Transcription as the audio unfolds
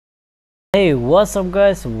Hey, what's up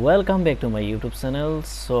guys? Welcome back to my YouTube channel.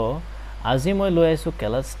 So, আজি মই লৈ আছো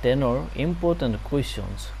ক্লাস 10 ৰ important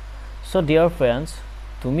questions. So dear friends,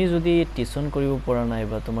 তুমি যদি টিউশন কৰিব পৰা নাই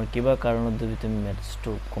বা তোমাৰ কিবা কাৰণত যদি তুমি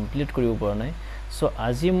ম্যাথছটো কমপ্লিট কৰিব পৰা নাই, so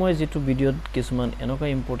আজি মই যেটো ভিডিওত কিছুমান এনেকুৱা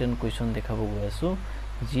ইম্পৰ্টেন্ট কোৱেশ্চন দেখাব গৈ আছো,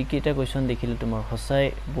 যি কেইটা কোৱেশ্চন দেখিলে তোমাৰ হসাই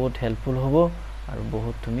বহুত হেল্পফুল হ'ব আৰু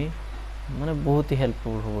বহুত তুমি বহুত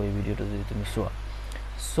হেল্পফুল হ'ব এই ভিডিওটো যদি তুমি চোৱা।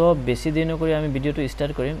 So বেছি দিন কৰি আমি ভিডিওটো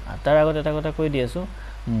স্টাৰ্ট কৰিম। তাৰ আগত এটা কথা কৈ দি আছো,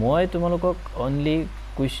 মই তোমালোকক অনলি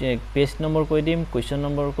পেজ নম্বৰ কৈ দিম, কোৱেশ্চন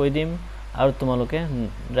নম্বৰ কৈ দিম আৰু তোমালোকে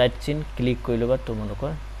ৰাইট চিন ক্লিক কৰি লবা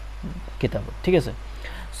তোমালোকৰ কিতাপত, ঠিক আছে?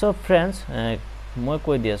 So friends, মই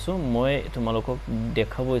কৈ দি আছো, মই তোমালোকক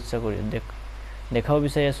দেখাব ইচ্ছা কৰি দেখাব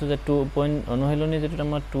বিচাৰি আছো যে 2 পইণ্ট অনুশীলনী যেটো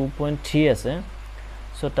আমাৰ 2.3 আছে।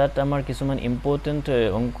 So তাত আমাৰ কিছুমান ইম্পৰ্টেন্ট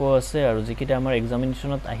অংক আছে আৰু যিকিটা আমাৰ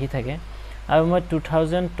এক্সামিনেশনত আহি থাকে। আৰু মই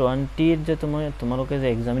 2020 যে তোমালোকে যে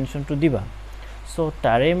এক্সামিনেশনটো দিবা, সো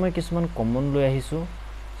তাৰে মই কিছুমান কমন লৈ আহিছো।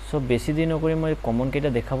 সো বেছি দিন কৰি মই কমন কেইটা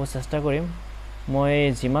দেখাব চেষ্টা কৰিম, মই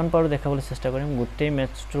যিমান পাৰো দেখাবলৈ চেষ্টা কৰিম, গোটেই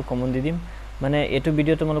ম্যাথছটোৰ কমন দি দিম। মানে এটো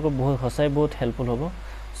ভিডিও তোমালোকক বহুত হসাই বহুত হেল্পফুল হ'ব।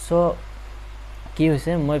 সো কি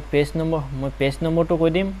হৈছে, মই পেজ নম্বৰটো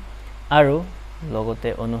কৈ দিম আৰু লগতে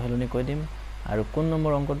অনুশীলনী কৈ দিম আৰু কোন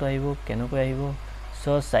নম্বৰ অংকটো আহিব, কেনেকৈ আহিব।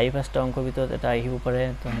 So 4-5টা অংকৰ ভিতৰত এটা আহিব পাৰে,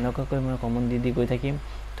 তো এনেকৈ মই কমন দি গৈ থাকিম।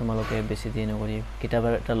 তোমালোকে বেছি দিন কৰি কিতাপ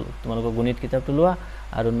এটা তোমালোকৰ গণিত কিতাপটো লোৱা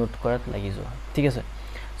আৰু নোট কৰাত লাগি যোৱা, ঠিক আছে?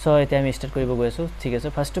 সো এতিয়া আমি স্টাৰ্ট কৰিব গৈ আছো, ঠিক আছে?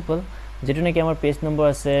 ফাৰ্স্ট অফ অল যেটো নেকি আমাৰ পেজ নম্বৰ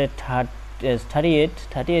আছে 38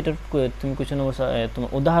 তুমি কোৱেশ্চন নম্বৰ তোমাৰ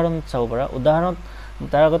উদাহৰণ চাব পাৰা। উদাহৰণ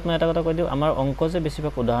তাৰ আগত মই এটা কথা কৈ দিও, আমাৰ অংক যে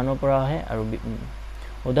বেছিভাগ উদাহৰণৰ পৰা আহে আৰু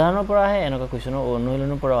উদাহৰণৰ পৰা আহে, এনেকুৱা কোৱেশ্চনৰ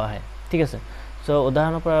অনুশীলনৰ পৰা আহে, ঠিক আছে? সো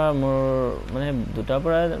উদাহৰণৰ পৰা মোৰ মানে দুটাৰ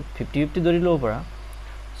পৰা 50-50 ধৰি লও পৰা।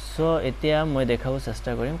 সো এতিয়া মই দেখাব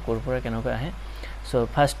চেষ্টা কৰিম কোৰ পৰা কেনেকৈ আহে। সো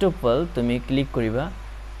ফাৰ্স্ট অফ অল তুমি ক্লিক কৰিবা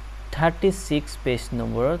 36 পেজ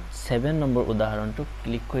নম্বৰত 7 নম্বৰ উদাহৰণটো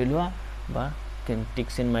ক্লিক কৰি লোৱা বা টিক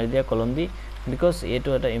চিন মাৰি দিয়া কলম দি, বিকজ এটো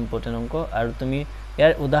এটা ইম্পৰ্টেন্ট অংক আৰু তুমি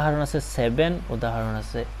ইয়াৰ উদাহৰণ আছে 7, উদাহৰণ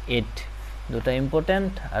আছে 8, দুটা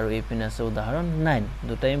ইম্পৰ্টেন্ট আৰু এইপিনে আছে উদাহৰণ 9,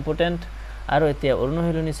 দুটা ইম্পৰ্টেন্ট। আৰু এতিয়া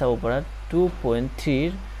অনুশীলনী চাব পৰা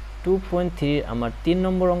 2.3 আমাৰ 3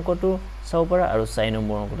 নম্বৰ অংকটো চাব পৰা আৰু 4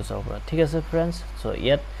 নম্বৰ অংকটো চাব পৰা, ঠিক আছে फ्रेंड्स? সো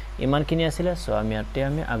ইয়াত ইমানখিনি আছিল। সো আমি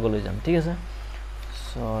আগলৈ যাম, ঠিক আছে?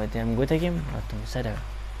 সো এতিয়া আমি গৈ থাকিম আৰু তুমি চাই থাকা।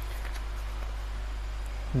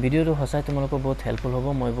 ভিডিওটো হসাই তোমালোকৰ বহুত হেল্পফুল হ'ব।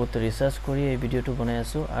 মই বহুত ৰিসাৰ্চ কৰি এই ভিডিওটো বনাই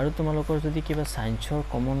আছো আৰু তোমালোকৰ যদি কিবা সায়েন্সৰ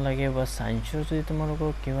কমন লাগে বা সায়েন্সৰ যদি তোমালোকৰ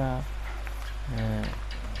কিবা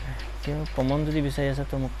কমন যদি বিচাৰি আছে,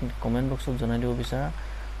 তো মোক কমেন্ট বক্সত জনাই দিব বিচাৰা।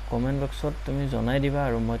 কমেন্ট বক্সত তুমি জনাই দিবা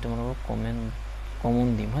আৰু মই তোমালোকক কমন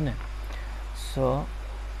দিম, হয়নে? সো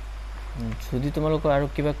যদি তোমালোকৰ আৰু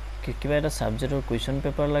কিবা এটা সাবজেক্টৰ কোৱেশ্চন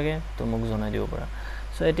পেপাৰ লাগে, তো মোক জনাই দিব পাৰা।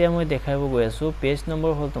 সো এতিয়া মই দেখাব গৈ আছো, পেজ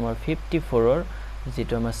নম্বৰ হ'ল তোমাৰ 54 ৰ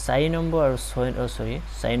যেটো আমাৰ 4 নম্বৰ আৰু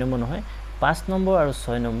 4 নম্বৰ নহয়, 5 নম্বৰ আৰু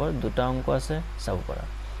 6 নম্বৰ দুটা অংক আছে, চাব পাৰা,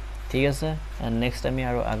 ঠিক আছে? এন্ড নেক্সট আমি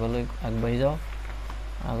আৰু আগলৈ আগবাঢ়ি যাও।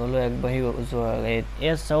 যোৱা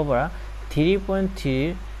এয়া চাব পাৰা 3.3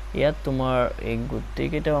 ইয়াত তোমাৰ এই গোটেই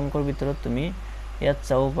কেইটা অংকৰ ভিতৰত তুমি ইয়াত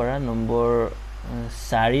চাব পাৰা নম্বৰ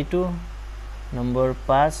 4 টো, নম্বৰ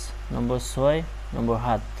 5, নম্বৰ 6, নম্বৰ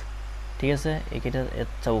 7, ঠিক আছে? এইকেইটা ইয়াত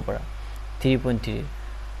চাব পাৰা 3.3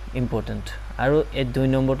 ইম্পৰ্টেন্ট। আৰু এই 2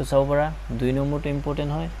 নম্বৰটো চাব পাৰা, 2 নম্বৰটো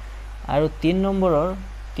ইম্পৰ্টেন্ট হয়। আৰু 3 নম্বৰৰ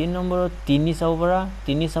 3 চাব পাৰা,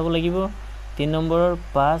 3 চাব লাগিব, 3 নম্বৰৰ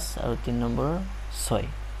 5 আৰু 3 নম্বৰৰ 6।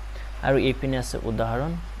 আৰু এইপিনে আছে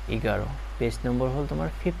উদাহৰণ 11, পেজ নম্বৰ হ'ল তোমাৰ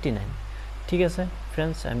 59, ঠিক আছে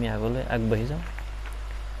फ्रेंड्स? আমি আগলৈ আগবাঢ়ি যাওঁ।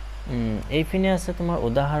 এইপিনে আছে তোমাৰ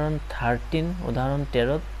উদাহৰণ 13, উদাহৰণ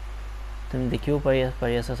 13 ত তুমি দেখিব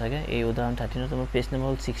পাৰি আছে চাগে। এই উদাহৰণ 13 তোমাৰ পেজ নম্বৰ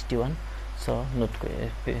হ'ল 61। সো নোট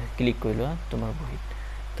ক্লিক কৰি লোৱা তোমাৰ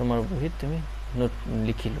বহিত তুমি নোট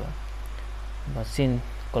লিখি লোৱা বা চিন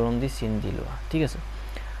কলম দি চিন দি লোৱা, ঠিক আছে?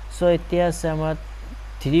 সো এতিয়া আছে আমাৰ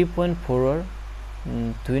 3.4 ৰ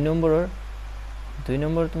 2 নম্বৰ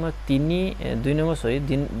তোমাৰ 2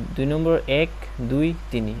 নম্বৰ 1, 2,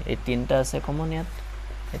 3 এই তিনটা আছে কমন ইয়াত।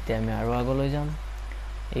 এতিয়া আমি আৰু আগলৈ যাম।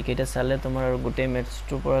 এইকেইটা চালে তোমাৰ আৰু গোটেই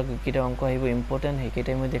ম্যাথছটোৰ পৰা কিটা অংক আহিব ইম্পৰ্টেন্ট,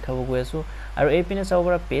 সেইকেইটাই মই দেখাব গৈ আছো। আৰু এইপিনে চাব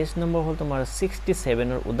পৰা পেজ নম্বৰ হ'ল তোমাৰ 67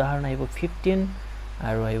 ৰ উদাহৰণ আহিব 15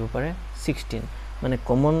 আৰু আহিব পাৰে 16, মানে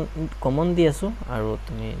কমন দি আছো আৰু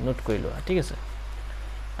তুমি নোট কৰি লোৱা, ঠিক আছে?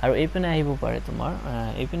 আৰু এইপিনে আহিব পাৰে তোমাৰ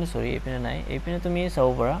এইপিনে নাই, এইপিনে তুমি চাব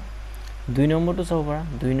পাৰা 2 নম্বৰটো চাব পাৰা।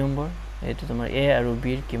 2 নম্বৰ এইটো তোমাৰ a আৰু b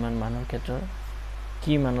ৰ কি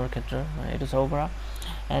মানৰ ক্ষেত্ৰৰ এইটো চাব পাৰা।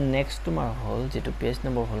 এন্ড নেক্সট তোমাৰ হ'ল যেটো পেজ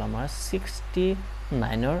নম্বৰ হ'ল আমাৰ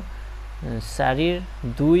 69 ৰ 4 ৰ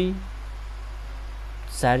 2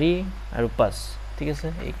 4 আৰু 5 ঠিক আছে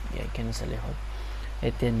এই কেনসেল হ'ল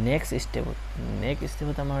এতিয়া নেক্সট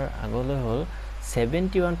স্টেপত আমাৰ আগলৈ হ'ল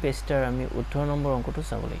 71 পেজটাৰ আমি 18 নম্বৰ অংকটো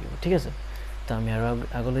চাব লাগিব ঠিক আছে তো আমি আৰু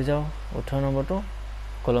আগলৈ যাও 18 নম্বৰটো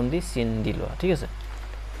কলম দি চিন দি লোৱা ঠিক আছে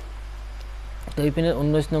তো এইপিনে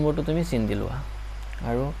 19 নম্বৰটো তুমি চিন দি লোৱা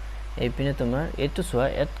আৰু এইপিনে তোমাৰ এটো চোৱা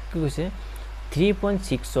এত কি কৈছে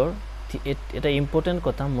 3.6 ৰ এটা ইম্পৰ্টেন্ট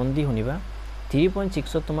কথা মন দি শুনিবা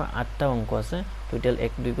 3.6 ত তোমাৰ 8টা অংক আছে টোটাল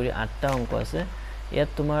 1 2 কৰি 8টা অংক আছে ইয়াত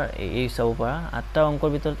তোমাৰ এই চাব পাৰা 8টা অংকৰ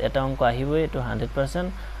ভিতৰত এটা অংক আহিবই এটো 100%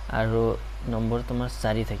 আৰু নম্বৰ তোমাৰ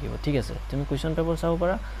 4 থাকিব ঠিক আছে তুমি কোৱেশ্চন পেপাৰ চাব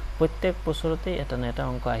পাৰা প্ৰত্যেক বছৰতে এটা না এটা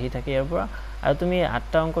অংক আহি থাকে ইয়াৰ পৰা আৰু তুমি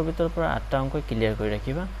 8টা অংকৰ ভিতৰৰ পৰা 8টা অংক ক্লিয়াৰ কৰি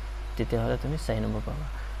ৰাখিবা তেতিয়া হলে তুমি 4 নম্বৰ পাবা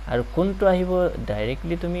আৰু কোনটো আহিব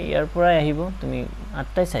ডাইৰেক্টলি তুমি ইয়াৰ পৰাই আহিব তুমি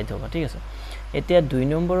 8টাই চাই থবা ঠিক আছে এতিয়া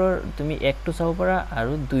 2 নম্বৰৰ তুমি 1 টো চাব পাৰা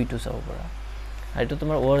আৰু 2 টো চাব পাৰা আৰু এটো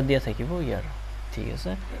তোমাৰ ওৰ দিয়া থাকিব ইয়াৰ ঠিক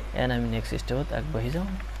আছে এন আমি নেক্সট স্টেপত আগবাঢ়ি যাও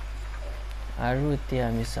আৰু এতিয়া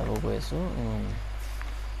আমি চাব গৈ আছো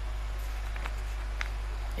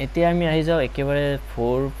এতিয়া আমি আহি যাও একেবাৰে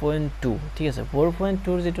 4.2 ঠিক আছে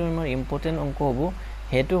 4.2 ৰ যেটো আমাৰ ইম্পৰ্টেন্ট অংক হ'ব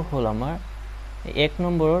হেতু হল আমাৰ 1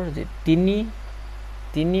 নম্বৰৰ যে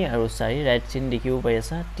 3 আৰু 4 ৰাইট চিন দেখিব পাই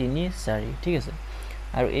আছা 3 4 ঠিক আছে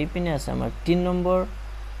আৰু এই পিনে আছে আমাৰ 3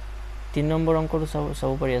 নম্বৰ অংকটো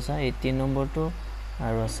চাব পাৰি আছা এই 3 নম্বৰটো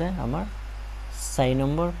আৰু আছে আমাৰ 4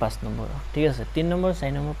 নম্বৰ 5 নম্বৰ ঠিক আছে 3 নম্বৰ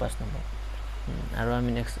 4 নম্বৰ 5 নম্বৰ আৰু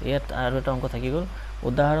আমি নেক্সট ইয়াত আৰু এটা অংক থাকি গল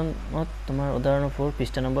উদাহৰণত তোমাৰ উদাহৰণ 4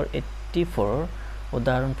 পৃষ্ঠা নম্বৰ 84 ৰ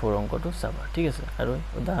উদাহৰণ 4 অংকটো চাবা ঠিক আছে আৰু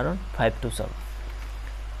উদাহৰণ 5 টো চাবা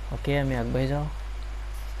ওকে আমি আগবাঢ়ি যাও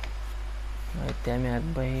এতিয়া আমি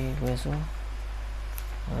আগবাঢ়ি গৈ আছো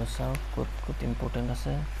আৰু চাও কত ইম্পৰ্টেন্ট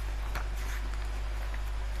আছে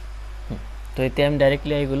তো এতিয়া আমি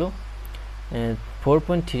ডাইৰেক্টলি আহি গলো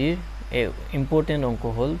 4.3 ৰ ইম্পৰ্টেন্ট অংক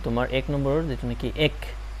হল তোমাৰ 1 নম্বৰৰ যেটো নেকি 1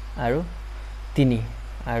 আৰু 3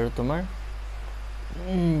 আৰু তোমাৰ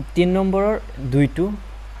 3 নম্বৰৰ 2 টো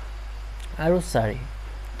আৰু 4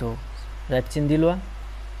 তো ৰাইট চিন দি লোৱা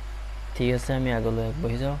ঠিক আছে আমি আগলৈ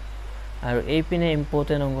আগবাঢ়ি যাও আৰু এই পিনে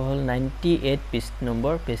ইম্পৰ্টেন্ট অংক হল 98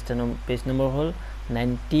 পেজ নম্বৰ হল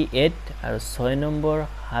 98 আৰু 6 নম্বৰ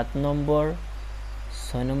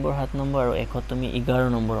 7 নম্বৰ আৰু এখত তুমি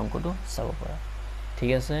 11 নম্বৰ অংকটো চাব পাৰা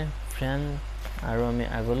ঠিক আছে ফ্ৰেন্ড আৰু আমি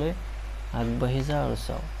আগলৈ আগবাঢ়ি যাও আৰু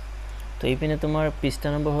চাও তো এই পিনে তোমাৰ পৃষ্ঠা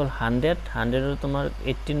নম্বৰ হল 100 ৰ তোমাৰ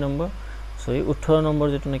 18 নম্বৰ সৰি 18 নম্বৰ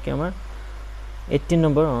যেটো নেকি আমাৰ 18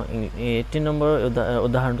 নম্বৰ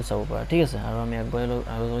উদাহৰণটো চাব পাৰা ঠিক আছে আৰু আমি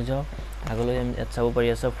আগলৈ যাও আগলৈ আমি চাব পাৰি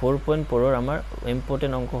আছে 4.4 ৰ আমাৰ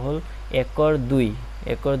ইম্পৰ্টেন্ট অংক হল 1 ৰ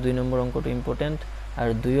 2 নম্বৰ অংকটো ইম্পৰ্টেন্ট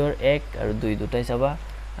আৰু 2 ৰ 1 আৰু 2 দুটাই চাবা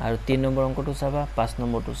আৰু 3 নম্বৰ অংকটো চাবা 5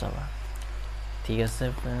 নম্বৰটো চাবা ঠিক আছে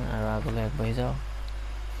আৰু আগলৈ আগবাঢ়ি যাও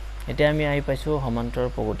এতিয়া আমি আহি পাইছো সমান্তৰাল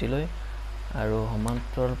প্ৰগতিলৈ আৰু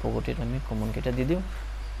সমান্তৰাল প্ৰগতিত আমি কমন কেটা দি দিও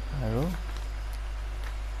আৰু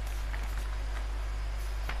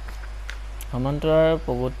সমান্তৰাল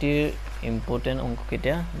প্ৰগতিৰ ইম্পৰ্টেন্ট অংক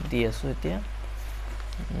কেটা দি আছো এতিয়া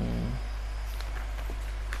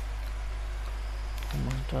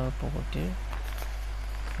সমান্তৰাল প্ৰগতিৰ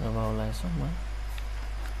ৰবা ওলাইছো মই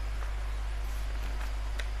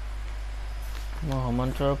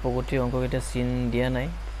সমান্তৰাল প্ৰগতিৰ অংক কেটা চিন দিয়া নাই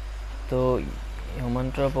তো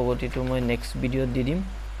সমান্তৰাল প্ৰগতিটো মই নেক্সট ভিডিঅত দি দিম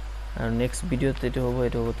আৰু নেক্সট ভিডিঅত এটো হ'ব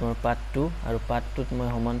তোমাৰ পাৰ্ট 2 আৰু পাৰ্ট 2 ত মই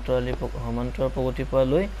সমান্তৰাল প্ৰগতিৰ পৰা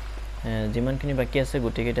লৈ যিমানখিনি বাকি আছে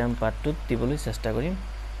গোটেই কেটা আমি পাৰ্ট 2 ত দিবলৈ চেষ্টা কৰিম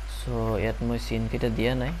সো ইয়াত মই চিন কেটা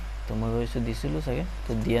দিয়া নাই তো মই গৈছো দিছিলো চাগে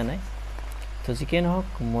তো দিয়া নাই তো যিকে নহক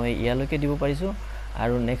মই ইয়ালৈকে দিব পাৰিছো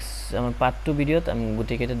আৰু নেক্সট আমাৰ পাৰ্ট 2 ভিডিঅত আমি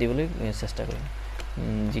গোটেই কেটা দিবলৈ চেষ্টা কৰিম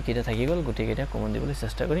যিকেটা থাকি গল গোটেই কেটা কমন দিবলৈ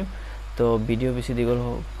চেষ্টা কৰিম তো ভিডিও বেছি দীঘল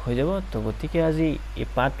হৈ যাব তো গতিকে আজি এই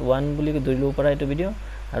পাৰ্ট 1 বুলি ধৰিব পৰা এটো ভিডিও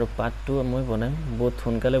আৰু পাৰ্ট 2 মই বনাম বহুত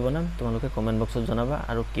সোনকালে বনাম তোমালোকে কমেন্ট বক্সত জনাবা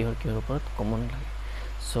আৰু কিহৰ ওপৰত কমন লাগে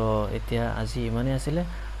সো এতিয়া আজি ইমানে আছিল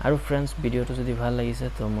আৰু ফ্ৰেন্ডছ ভিডিওটো যদি ভাল লাগিছে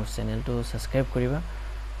তো মোৰ চেনেলটো সাবস্ক্ৰাইব কৰিবা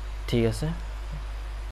ঠিক আছে